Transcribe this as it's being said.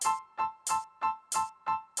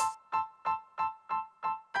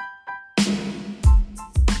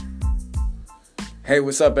Hey,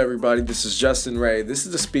 what's up, everybody? This is Justin Ray. This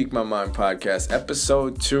is the Speak My Mind podcast,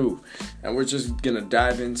 episode 2. And we're just going to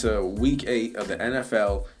dive into week 8 of the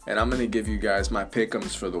NFL. And I'm going to give you guys my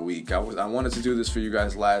pick'ems for the week. I wanted to do this for you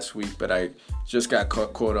guys last week, but I just got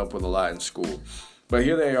caught up with a lot in school. But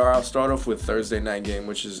here they are. I'll start off with Thursday night game,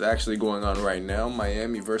 which is actually going on right now.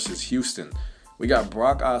 Miami versus Houston. We got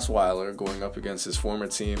Brock Osweiler going up against his former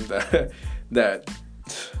team that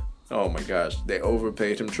oh my gosh, they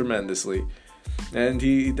overpaid him tremendously. And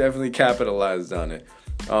he definitely capitalized on it.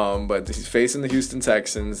 But he's facing the Houston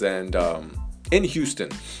Texans and in Houston.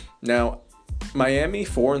 Now, Miami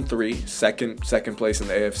 4-3, second place in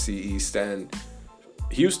the AFC East, and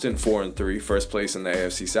Houston 4-3, first place in the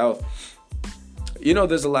AFC South. You know,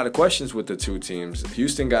 there's a lot of questions with the two teams.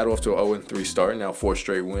 Houston got off to a 0-3 start, now 4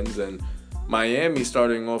 straight wins, and Miami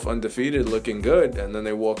starting off undefeated, looking good, and then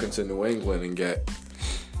they walk into New England and get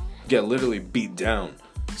literally beat down.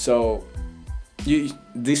 So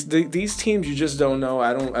these teams, you just don't know.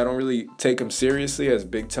 I don't really take them seriously as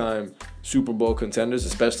big time Super Bowl contenders,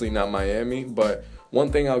 especially not Miami. But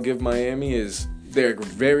one thing I'll give Miami is they're a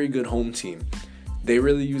very good home team. They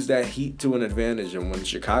really use that heat to an advantage. And when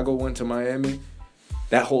Chicago went to Miami,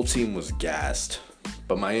 that whole team was gassed.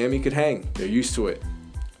 But Miami could hang. They're used to it.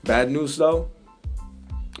 Bad news though,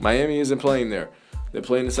 Miami isn't playing there. They're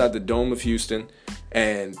playing inside the Dome of Houston.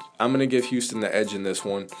 And I'm going to give Houston the edge in this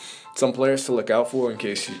one. Some players to look out for in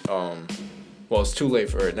case it's too late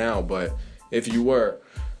for it now, but if you were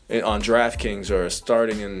on DraftKings or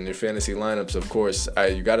starting in your fantasy lineups, of course,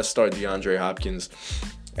 you got to start DeAndre Hopkins.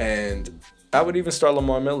 And I would even start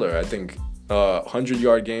Lamar Miller. I think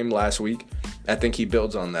 100-yard game last week. I think he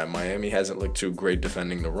builds on that. Miami hasn't looked too great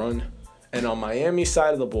defending the run. And on Miami's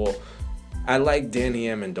side of the ball, I like Danny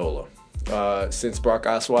Amendola. Since Brock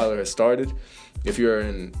Osweiler has started, if you're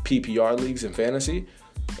in PPR leagues in fantasy,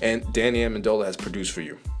 and Danny Amendola has produced for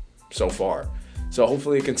you so far. So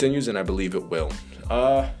hopefully it continues, and I believe it will.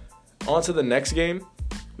 On to the next game.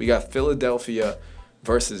 We got Philadelphia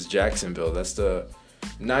versus Jacksonville. That's the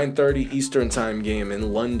 9:30 Eastern time game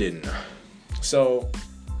in London. So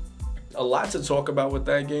a lot to talk about with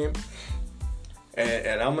that game.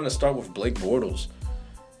 And I'm going to start with Blake Bortles.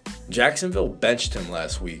 Jacksonville benched him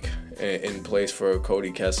last week in place for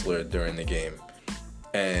Cody Kessler during the game.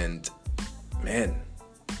 And, man,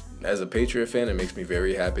 as a Patriot fan, it makes me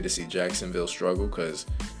very happy to see Jacksonville struggle because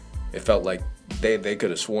it felt like they could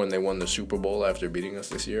have sworn they won the Super Bowl after beating us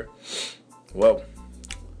this year. Well,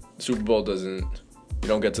 Super Bowl you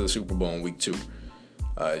don't get to the Super Bowl in week 2.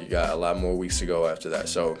 You got a lot more weeks to go after that.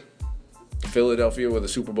 So, Philadelphia with a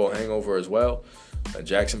Super Bowl hangover as well.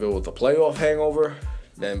 Jacksonville with a playoff hangover.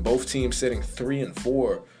 Then both teams sitting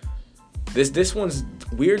 3-4. This one's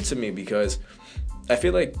weird to me because I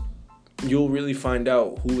feel like you'll really find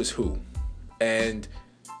out who is who. And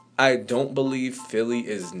I don't believe Philly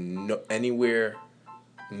is anywhere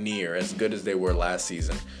near as good as they were last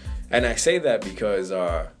season. And I say that because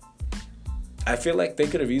I feel like they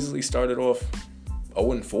could have easily started off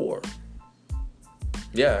 0-4.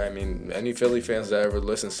 Yeah, I mean, any Philly fans that ever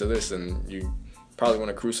listens to this, and you probably want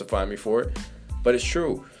to crucify me for it, but it's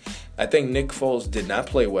true. I think Nick Foles did not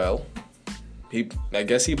play well. I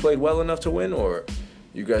guess he played well enough to win, or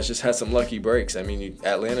you guys just had some lucky breaks. I mean,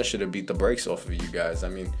 Atlanta should have beat the brakes off of you guys. I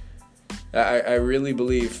mean, I really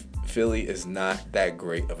believe Philly is not that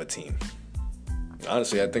great of a team.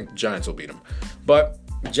 Honestly, I think the Giants will beat them. But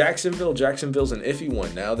Jacksonville's an iffy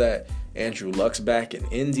one. Now that Andrew Luck's back in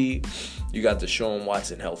Indy, you got Deshaun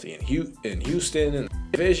Watson healthy in Houston in the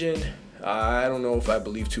division. I don't know if I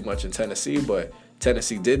believe too much in Tennessee, but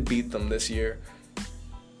Tennessee did beat them this year.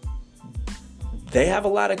 They have a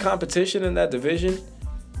lot of competition in that division,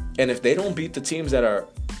 and if they don't beat the teams that are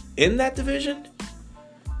in that division,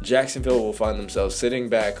 Jacksonville will find themselves sitting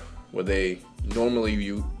back where they normally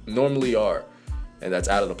are, and that's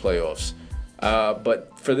out of the playoffs.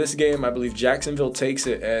 But for this game, I believe Jacksonville takes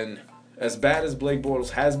it, and as bad as Blake Bortles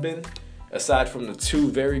has been, aside from the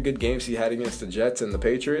 2 very good games he had against the Jets and the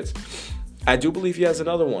Patriots, I do believe he has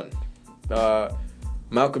another one.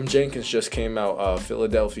 Malcolm Jenkins just came out,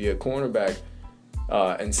 Philadelphia cornerback,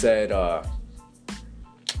 and said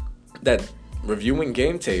that reviewing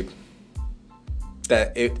game tape,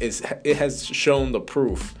 that it has shown the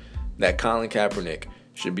proof that Colin Kaepernick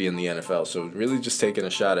should be in the NFL. So really just taking a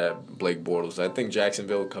shot at Blake Bortles. I think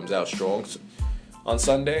Jacksonville comes out strong on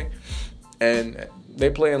Sunday, and they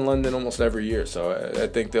play in London almost every year. So I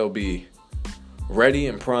think they'll be ready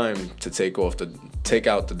and primed to take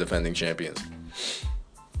out the defending champions.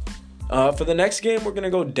 For the next game, we're going to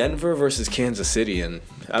go Denver versus Kansas City, and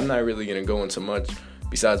I'm not really going to go into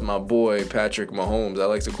besides my boy Patrick Mahomes, I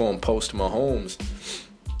like to call him Post Mahomes,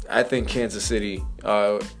 I think Kansas City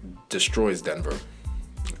destroys Denver.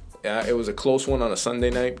 It was a close one on a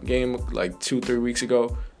Sunday night game like 2-3 weeks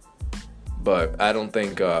ago, but I don't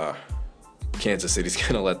think Kansas City's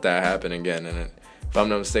going to let that happen again. And if I'm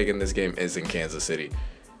not mistaken, this game is in Kansas City.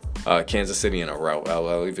 Kansas City in a rout.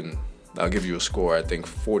 I'll give you a score. I think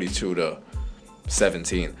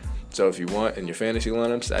 42-17. So if you want in your fantasy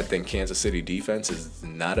lineups, I think Kansas City defense is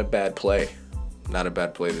not a bad play. Not a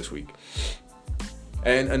bad play this week.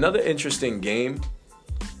 And another interesting game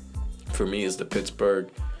for me is the Pittsburgh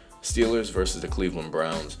Steelers versus the Cleveland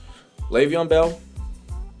Browns. Le'Veon Bell,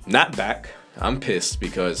 not back. I'm pissed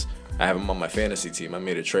because I have him on my fantasy team. I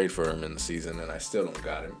made a trade for him in the season, and I still don't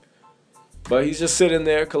got him. But he's just sitting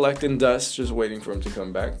there collecting dust, just waiting for him to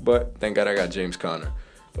come back. But thank God I got James Conner.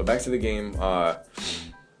 But back to the game.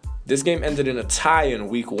 This game ended in a tie in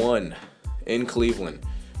Week 1 in Cleveland.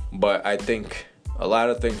 But I think a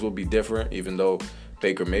lot of things will be different, even though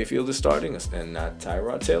Baker Mayfield is starting and not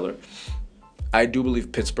Tyrod Taylor. I do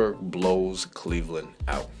believe Pittsburgh blows Cleveland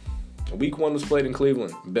out. Week 1 was played in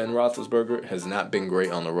Cleveland. Ben Roethlisberger has not been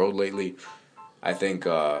great on the road lately. I think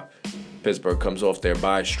Pittsburgh comes off their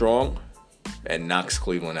bye strong and knocks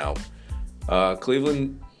Cleveland out.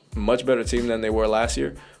 Cleveland, much better team than they were last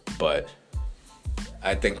year, but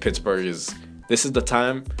I think this is the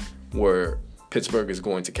time where Pittsburgh is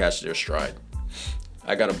going to catch their stride.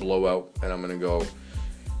 I got a blowout, and I'm going to go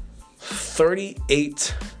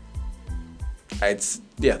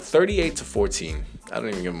 38-14. I don't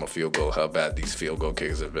even give them a field goal, how bad these field goal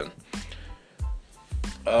kickers have been.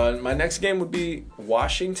 My next game would be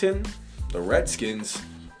Washington, the Redskins.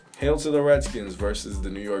 Hail to the Redskins versus the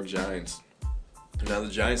New York Giants. Now the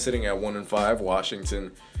Giants sitting at 1-5,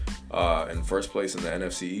 Washington in first place in the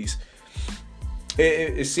NFC East.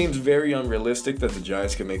 It seems very unrealistic that the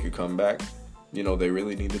Giants can make a comeback. You know, they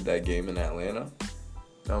really needed that game in Atlanta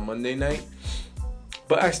on Monday night.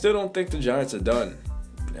 But I still don't think the Giants are done.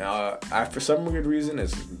 For some weird reason,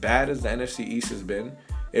 as bad as the NFC East has been,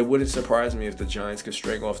 it wouldn't surprise me if the Giants could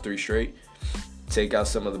string off 3 straight, take out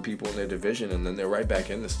some of the people in their division, and then they're right back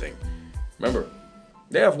in this thing. Remember,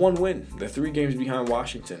 they have 1 win. They're 3 games behind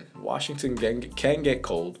Washington. Washington can get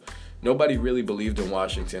cold. Nobody really believed in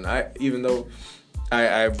Washington. Even though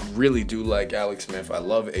I really do like Alex Smith. I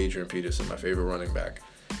love Adrian Peterson, my favorite running back.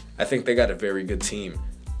 I think they got a very good team.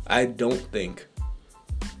 I don't think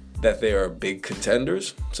that they are big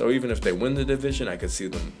contenders. So even if they win the division, I could see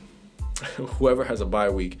them. Whoever has a bye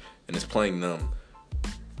week and is playing them,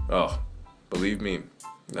 oh, believe me,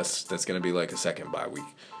 that's going to be like a second bye week.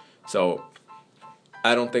 So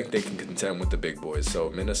I don't think they can contend with the big boys. So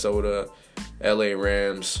Minnesota, LA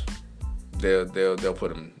Rams, they'll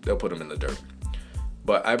put them in the dirt.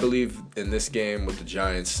 But I believe in this game with the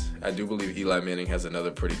Giants, I do believe Eli Manning has another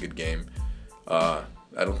pretty good game. I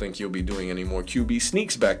don't think he'll be doing any more QB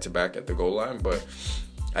sneaks back-to-back at the goal line, but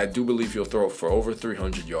I do believe he'll throw for over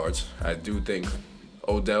 300 yards. I do think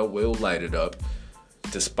Odell will light it up,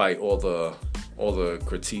 despite all the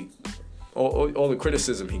critique, all the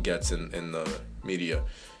criticism he gets in the media.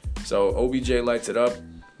 So OBJ lights it up.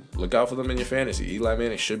 Look out for them in your fantasy. Eli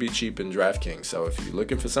Manning should be cheap in DraftKings. So if you're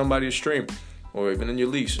looking for somebody to stream, or even in your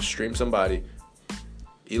leagues, just stream somebody.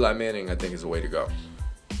 Eli Manning, I think, is the way to go.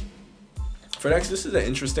 For next, this is an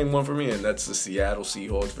interesting one for me, and that's the Seattle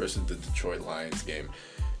Seahawks versus the Detroit Lions game.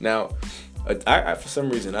 Now, I for some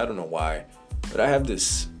reason, I don't know why, but I have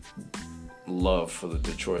this love for the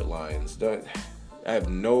Detroit Lions. I have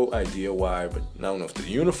no idea why, but I don't know if the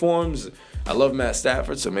uniforms. I love Matt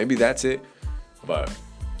Stafford, so maybe that's it. But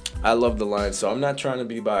I love the Lions, so I'm not trying to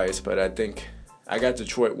be biased, but I think I got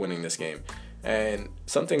Detroit winning this game. And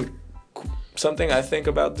something I think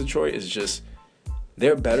about Detroit is just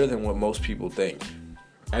they're better than what most people think.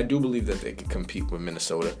 I do believe that they could compete with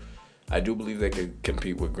Minnesota. I do believe they could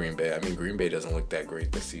compete with Green Bay. I mean, Green Bay doesn't look that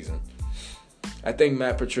great this season. I think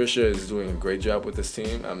Matt Patricia is doing a great job with this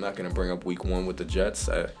team. I'm not going to bring up Week 1 with the Jets.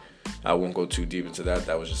 I won't go too deep into that.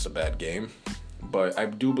 That was just a bad game. But I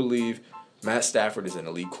do believe Matt Stafford is an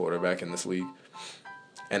elite quarterback in this league.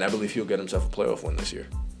 And I believe he'll get himself a playoff win this year.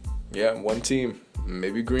 Yeah, one team,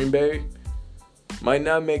 maybe Green Bay, might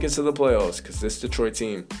not make it to the playoffs because this Detroit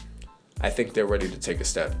team, I think they're ready to take a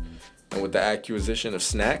step. And with the acquisition of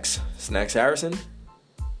Snacks Harrison,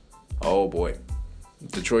 oh boy,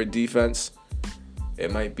 Detroit defense,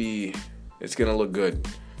 it's going to look good.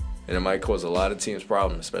 And it might cause a lot of teams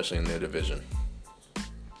problems, especially in their division.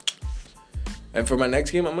 And for my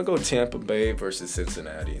next game, I'm going to go Tampa Bay versus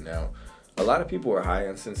Cincinnati. Now, A lot of people were high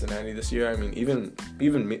on Cincinnati this year. I mean,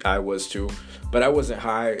 even me, I was too, but I wasn't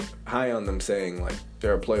high on them saying like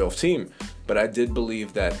they're a playoff team. But I did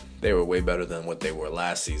believe that they were way better than what they were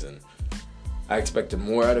last season. I expected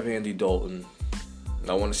more out of Andy Dalton.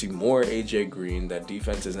 I want to see more AJ Green. That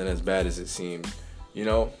defense isn't as bad as it seems, you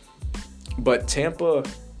know. But Tampa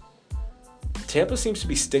seems to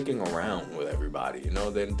be sticking around with everybody. You know,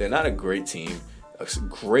 they're not a great team, a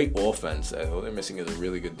great offense. All they're missing is a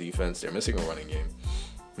really good defense. They're missing a running game.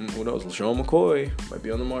 Who knows? LeSean McCoy might be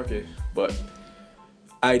on the market. But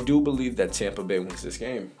I do believe that Tampa Bay wins this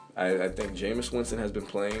game. I think Jameis Winston has been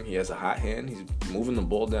playing. He has a hot hand. He's moving the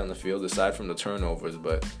ball down the field, aside from the turnovers.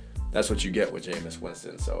 But that's what you get with Jameis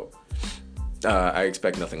Winston. So I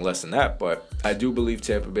expect nothing less than that. But I do believe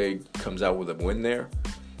Tampa Bay comes out with a win there.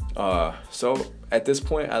 So at this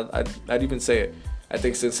point, I'd even say it. I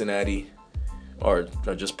think Cincinnati are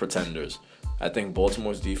just pretenders. I think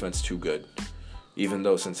Baltimore's defense too good, even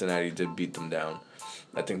though Cincinnati did beat them down.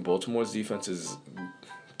 I think Baltimore's defense is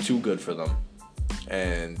too good for them,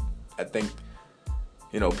 and I think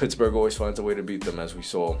Pittsburgh always finds a way to beat them, as we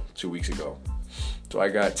saw 2 weeks ago. So I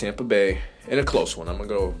got Tampa Bay in a close one. I'm gonna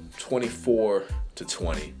go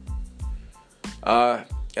 24-20.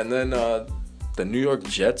 And then the New York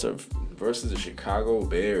Jets are versus the Chicago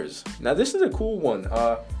Bears. Now this is a cool one.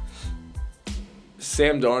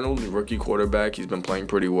 Sam Darnold, the rookie quarterback, he's been playing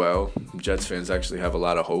pretty well. Jets fans actually have a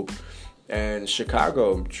lot of hope. And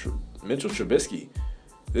Chicago, Mitchell Trubisky,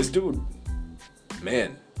 this dude,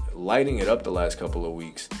 man, lighting it up the last couple of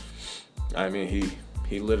weeks. I mean,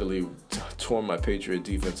 he literally tore my Patriot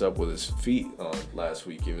defense up with his feet last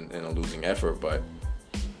week, even in a losing effort. But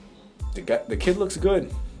the kid looks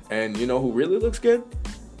good. And you know who really looks good?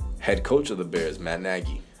 Head coach of the Bears, Matt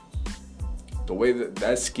Nagy. The way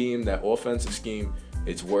that scheme, that offensive scheme,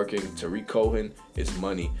 it's working. Tariq Cohen is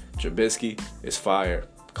money. Trubisky is fire.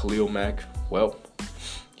 Khalil Mack, well,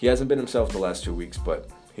 he hasn't been himself the last 2 weeks, but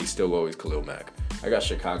he's still always Khalil Mack. I got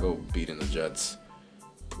Chicago beating the Jets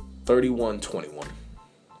 31-21.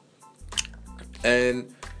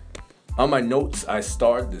 And on my notes, I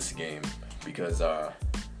starred this game because I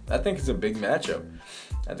think it's a big matchup.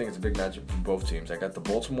 I think it's a big matchup for both teams. I got the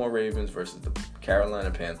Baltimore Ravens versus the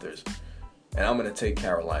Carolina Panthers, and I'm going to take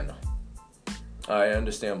Carolina. I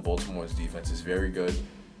understand Baltimore's defense is very good,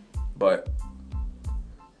 but,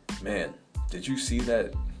 man, did you see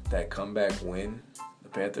that comeback win the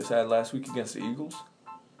Panthers had last week against the Eagles?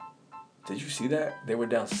 Did you see that? They were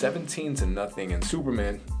down 17-0, and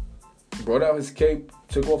Superman brought out his cape,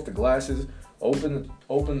 took off the glasses, unbuttoned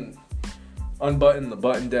the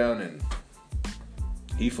button down, and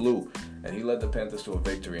he flew. And he led the Panthers to a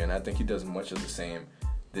victory, and I think he does much of the same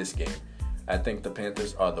this game. I think the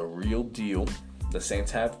Panthers are the real deal. The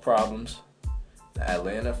Saints have problems. The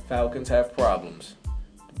Atlanta Falcons have problems.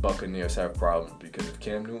 The Buccaneers have problems, because if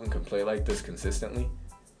Cam Newton can play like this consistently,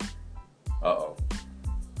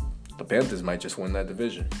 the Panthers might just win that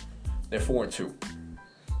division. They're 4-2.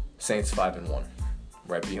 Saints 5-1,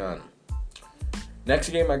 right behind them. Next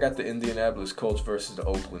game, I got the Indianapolis Colts versus the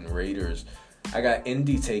Oakland Raiders. I got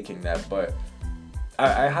Indy taking that, but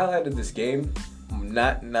I highlighted this game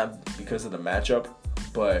not because of the matchup,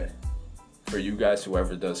 but for you guys,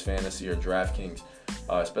 whoever does fantasy or DraftKings,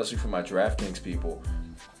 especially for my DraftKings people,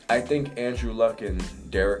 I think Andrew Luck and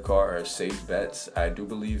Derek Carr are safe bets. I do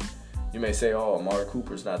believe, you may say, Amari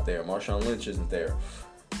Cooper's not there, Marshawn Lynch isn't there,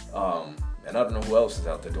 and I don't know who else is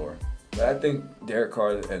out the door. But I think Derek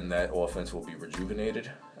Carr and that offense will be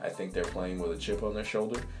rejuvenated. I think they're playing with a chip on their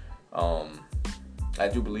shoulder. I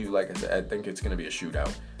do believe, like I said, I think it's going to be a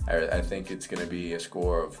shootout. I think it's going to be a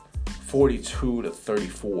score of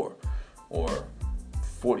 42-34 or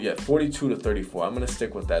 42-34. I'm going to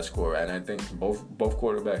stick with that score, and I think both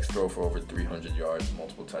quarterbacks throw for over 300 yards,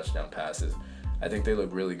 multiple touchdown passes. I think they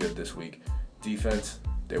look really good this week. Defense,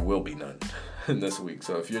 there will be none this week.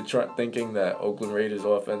 So if you're thinking that Oakland Raiders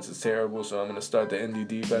offense is terrible, so I'm going to start the Indy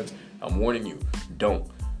defense, I'm warning you, don't.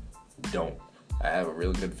 I have a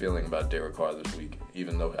really good feeling about Derek Carr this week,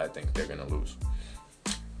 even though I think they're going to lose.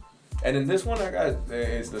 And in this one, I got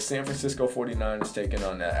is the San Francisco 49ers taking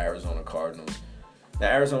on the Arizona Cardinals. Now,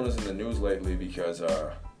 Arizona's in the news lately because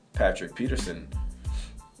Patrick Peterson,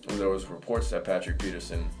 there was reports that Patrick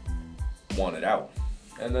Peterson wanted out.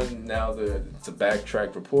 And then now it's a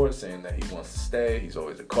backtracked report saying that he wants to stay. He's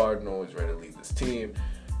always a Cardinal. He's ready to lead this team.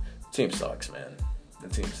 The team sucks, man. The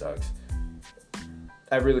team sucks.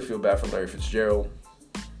 I really feel bad for Larry Fitzgerald.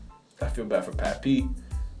 I feel bad for Pat Pete.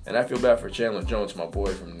 And I feel bad for Chandler Jones, my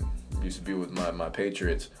boy used to be with my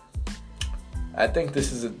Patriots. I think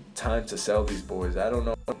this is a time to sell these boys. I don't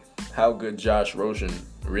know how good Josh Rosen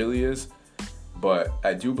really is, But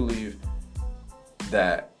I do believe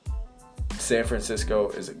that San Francisco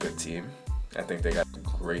is a good team. I think they got a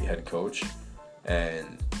great head coach,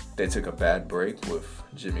 and they took a bad break with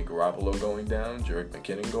Jimmy Garoppolo going down, Jerick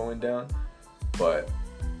McKinnon going down. But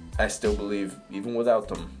I still believe, even without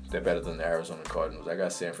them, they're better than the Arizona Cardinals. I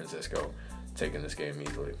got San Francisco taking this game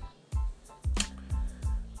easily.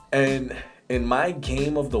 And in my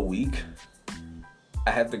game of the week,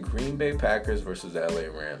 I had the Green Bay Packers versus the LA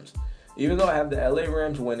Rams. Even though I have the LA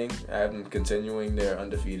Rams winning, I have them continuing their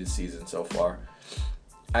undefeated season so far,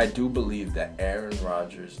 I do believe that Aaron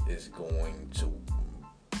Rodgers is going to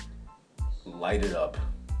light it up.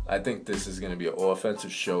 I think this is going to be an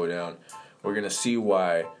offensive showdown. We're going to see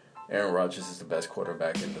why Aaron Rodgers is the best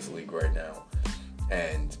quarterback in this league right now.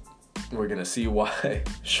 And we're going to see why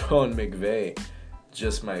Sean McVay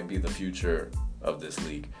just might be the future of this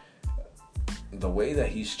league. The way that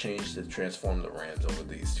he's changed and transformed the Rams over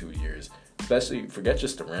these 2 years, especially, forget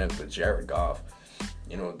just the Rams, but Jared Goff,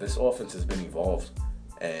 this offense has been evolved,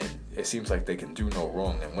 and it seems like they can do no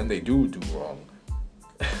wrong. And when they do wrong,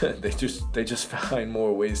 they just find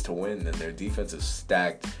more ways to win, and their defense is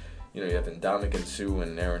stacked. You have Ndamukong Suh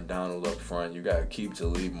and Aaron Donald up front. You got Aqib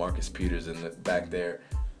Talib, Marcus Peters in the back there.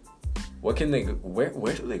 What can they? Where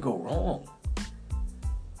do they go wrong?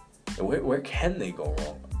 Where can they go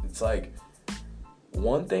wrong? It's like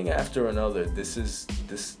one thing after another.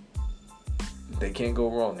 They can't go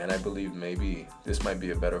wrong, and I believe maybe this might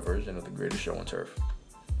be a better version of the Greatest Show on Turf.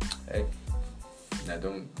 Hey, now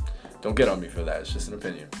don't get on me for that. It's just an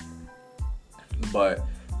opinion. But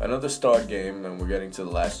another star game, and we're getting to the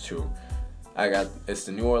last two. It's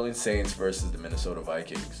the New Orleans Saints versus the Minnesota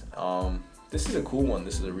Vikings. This is a cool one.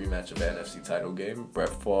 This is a rematch of the NFC title game. Brett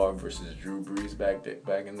Favre versus Drew Brees back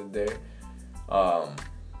in the day.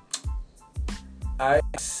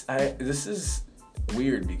 This is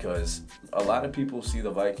weird because a lot of people see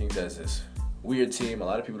the Vikings as this weird team. A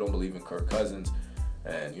lot of people don't believe in Kirk Cousins.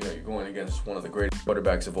 And, you're going against one of the greatest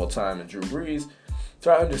quarterbacks of all time and Drew Brees.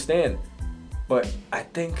 So I understand. But I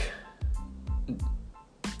think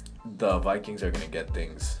the Vikings are going to get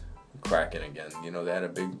things cracking again. They had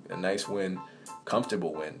a nice win,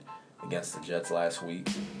 comfortable win against the Jets last week.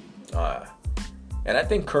 And I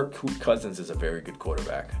think Kirk Cousins is a very good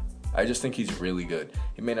quarterback. I just think he's really good.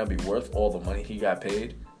 He may not be worth all the money he got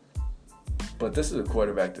paid, but this is a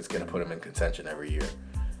quarterback that's going to put him in contention every year.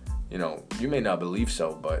 You may not believe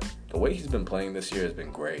so, but the way he's been playing this year has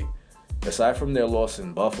been great. Aside from their loss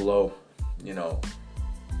in Buffalo,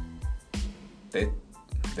 they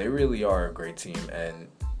really are a great team, and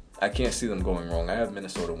I can't see them going wrong. I have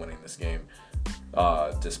Minnesota winning this game,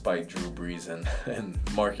 despite Drew Brees and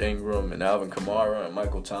Mark Ingram and Alvin Kamara and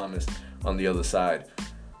Michael Thomas on the other side.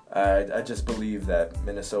 I just believe that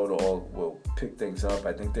Minnesota will pick things up.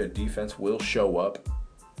 I think their defense will show up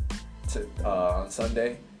on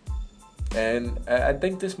Sunday. And I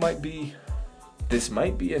think this might be an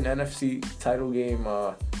NFC title game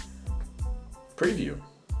preview,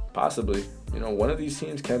 possibly. One of these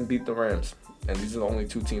teams can beat the Rams, and these are the only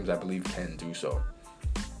two teams I believe can do so.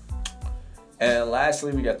 And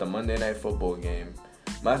lastly, we got the Monday Night Football game.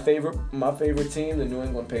 My favorite team, the New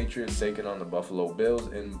England Patriots, taking on the Buffalo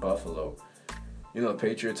Bills in Buffalo. The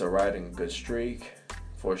Patriots are riding a good streak,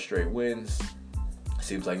 4 straight wins.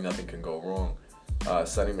 Seems like nothing can go wrong.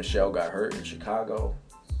 Sonny Michel got hurt in Chicago.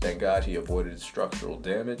 Thank God he avoided structural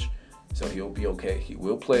damage, so he'll be okay. He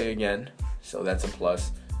will play again, so that's a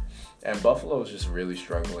plus. And Buffalo is just really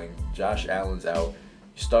struggling. Josh Allen's out.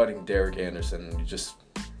 You're starting Derek Anderson. You just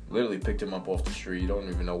literally picked him up off the street. You don't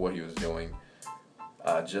even know what he was doing,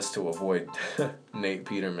 just to avoid Nate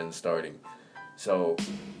Peterman starting. So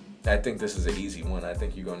I think this is an easy one. I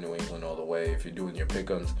think you go New England all the way. If you're doing your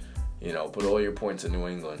pick'ems, put all your points in New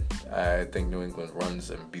England. I think New England runs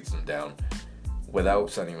and beats them down without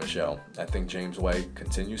Sonny Michel. I think James White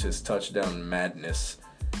continues his touchdown madness.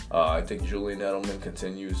 I think Julian Edelman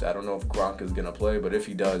continues. I don't know if Gronk is going to play, but if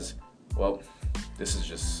he does, well, this is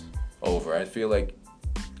just over. I feel like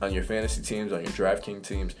on your fantasy teams, on your DraftKings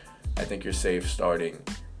teams, I think you're safe starting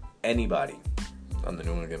anybody on the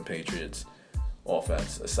New England Patriots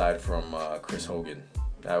offense aside from Chris Hogan.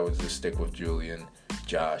 I would just stick with Julian,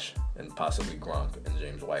 Josh, and possibly Gronk and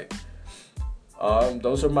James White.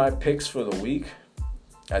 Those are my picks for the week.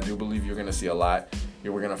 I do believe you're going to see a lot.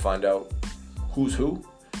 We're going to find out who's who,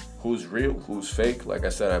 who's real, who's fake. Like I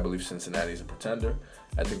said, I believe Cincinnati's a pretender.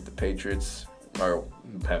 I think the Patriots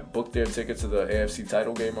have booked their ticket to the AFC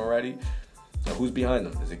title game already. Now, who's behind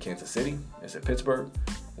them? Is it Kansas City? Is it Pittsburgh?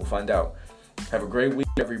 We'll find out. Have a great week,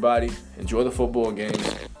 everybody. Enjoy the football games.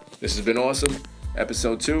 This has been awesome.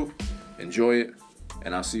 Episode 2. Enjoy it.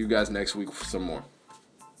 And I'll see you guys next week for some more.